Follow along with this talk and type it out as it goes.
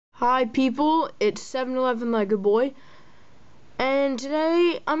Hi people, it's 7-Eleven Lego Boy, and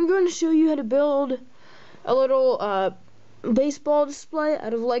today I'm going to show you how to build a little baseball display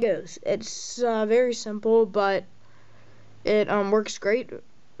out of Legos. It's very simple, but it works great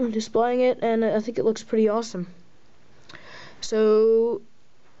when displaying it, and I think it looks pretty awesome. So,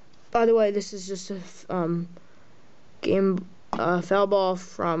 by the way, this is just a foul ball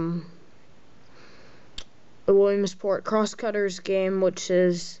from the Williamsport Crosscutters game, which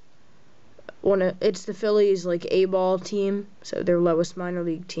is it's the Phillies like A-ball team, so their lowest minor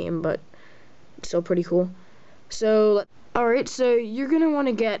league team, but it's still pretty cool. So, alright, so you're gonna want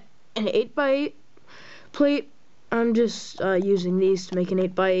to get an 8x8 plate. I'm just using these to make an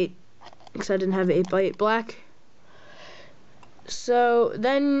 8x8 because I didn't have 8x8 black. So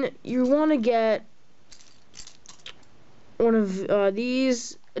then you want to get one of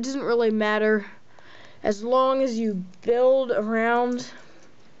these. It doesn't really matter as long as you build around,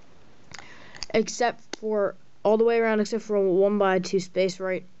 except for all the way around, except for a 1x2 space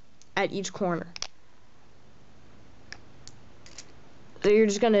right at each corner. So you're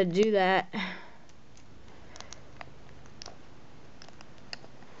just gonna do that.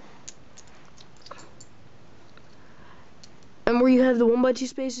 And where you have the 1x2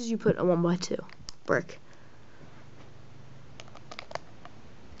 spaces, you put a 1x2 brick.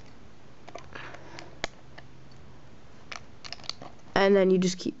 And then you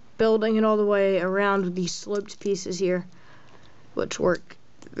just keep building it all the way around with these sloped pieces here, which work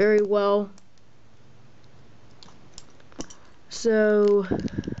very well. So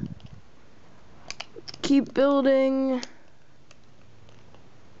keep building.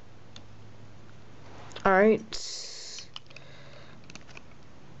 Alright.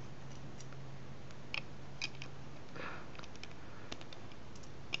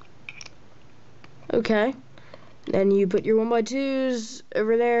 Okay. Then you put your 1x2s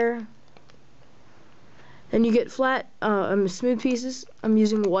over there. Then you get flat, smooth pieces. I'm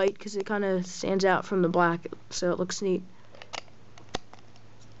using white because it kind of stands out from the black, so it looks neat.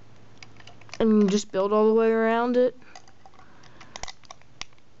 And you just build all the way around it.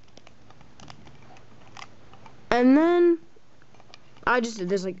 And then I just did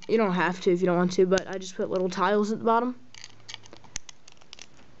this, like, you don't have to if you don't want to, but I just put little tiles at the bottom.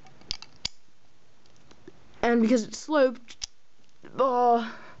 And because it's sloped, you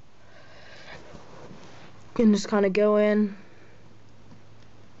can just kind of go in,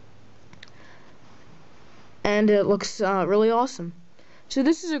 and it looks really awesome. So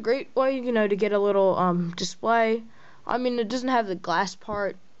this is a great way, to get a little display. I mean, it doesn't have the glass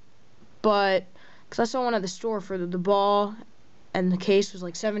part, but because I saw one at the store for the ball, and the case was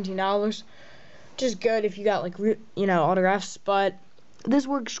like $17, which is good if you got like autographs. But this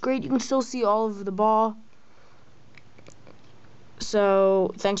works great. You can still see all of the ball.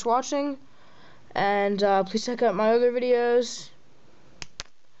 So thanks for watching, and please check out my other videos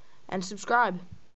and subscribe.